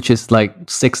enrollment, which is like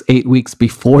 6, 8 weeks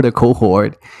before the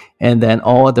cohort, and then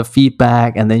all the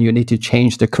feedback, and then you need to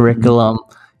change the curriculum.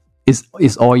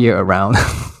 Is all year around.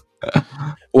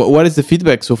 What is the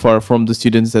feedback so far from the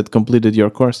students that completed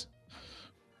your course?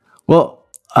 Well,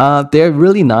 they're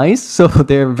really nice, so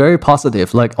they're very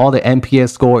positive. Like all the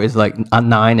NPS score is like a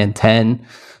 9 and 10.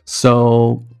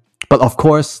 So, but of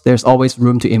course, there's always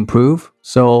room to improve.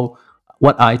 So,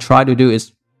 what I try to do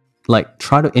is like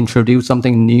try to introduce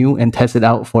something new and test it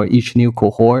out for each new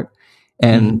cohort,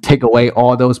 and take away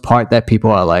all those parts that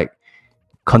people are like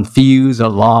confused or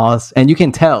lost. And you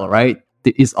can tell, right?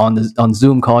 It's on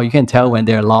Zoom call. You can tell when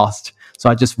they're lost. So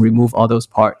I just remove all those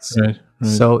parts. Right.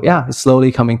 So yeah, it's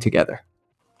slowly coming together.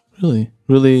 Really,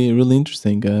 really, really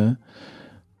interesting.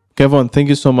 Kevon, thank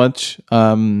you so much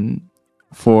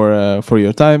for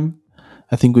your time.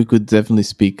 I think we could definitely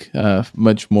speak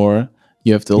much more.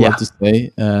 You have a lot to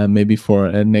say, maybe for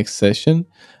a next session.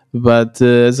 But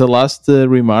as a last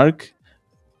remark,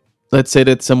 let's say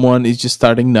that someone is just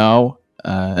starting now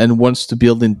and wants to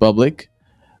build in public.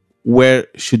 Where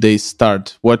should they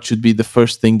start? What should be the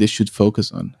first thing they should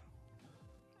focus on?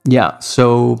 Yeah.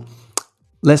 So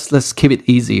let's keep it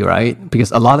easy, right?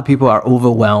 Because a lot of people are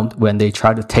overwhelmed when they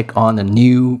try to take on a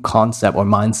new concept or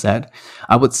mindset.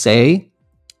 I would say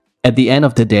at the end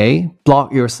of the day,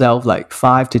 block yourself like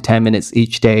 5 to 10 minutes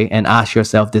each day and ask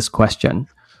yourself this question.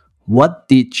 What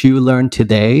did you learn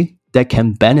today that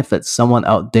can benefit someone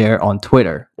out there on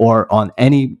Twitter or on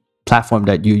any platform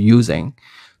that you're using?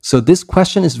 So this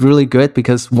question is really good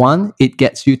because one, it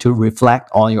gets you to reflect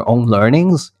on your own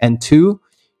learnings, and two,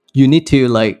 you need to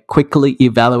like quickly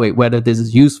evaluate whether this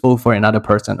is useful for another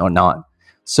person or not.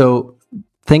 So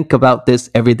think about this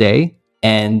every day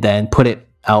and then put it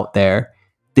out there.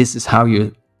 This is how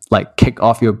you like kick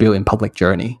off your build in public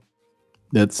journey.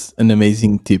 That's an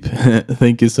amazing tip.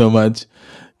 Thank you so much,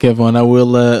 Kevon. I will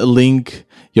link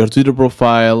your Twitter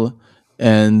profile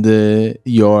and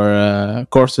your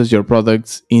courses, your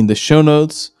products in the show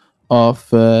notes of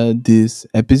this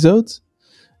episode.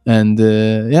 And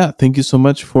thank you so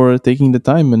much for taking the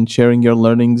time and sharing your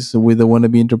learnings with the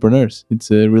wannabe entrepreneurs.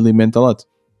 It's really meant a lot.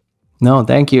 No,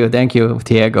 thank you,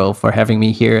 Diego, for having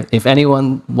me here. If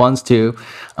anyone wants to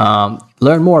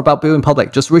learn more about building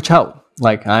public, just reach out.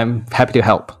 Like I'm happy to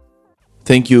help.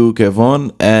 Thank you,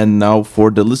 Kevon. And now for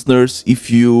the listeners,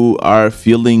 if you are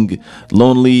feeling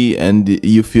lonely and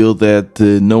you feel that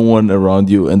no one around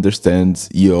you understands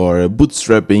your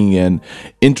bootstrapping and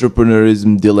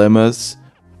entrepreneurism dilemmas,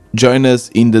 join us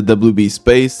in the WB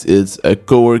space. It's a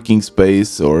co-working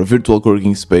space or a virtual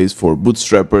co-working space for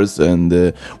bootstrappers,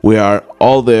 and we are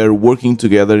all there working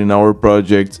together in our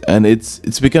project, and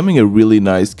it's becoming a really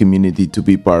nice community to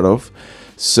be part of.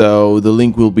 So the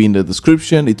link will be in the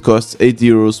description. It costs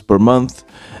 €8 per month,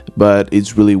 but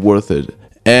it's really worth it.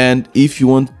 And if you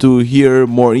want to hear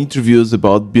more interviews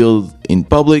about build in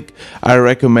public, I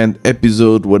recommend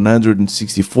episode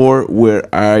 164, where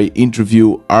I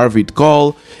interview Arvid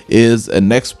Kahl. He is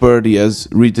an expert. He has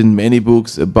written many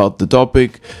books about the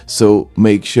topic, so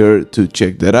make sure to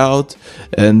check that out.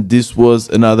 And this was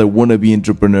another wannabe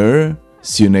entrepreneur.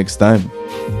 See you next time.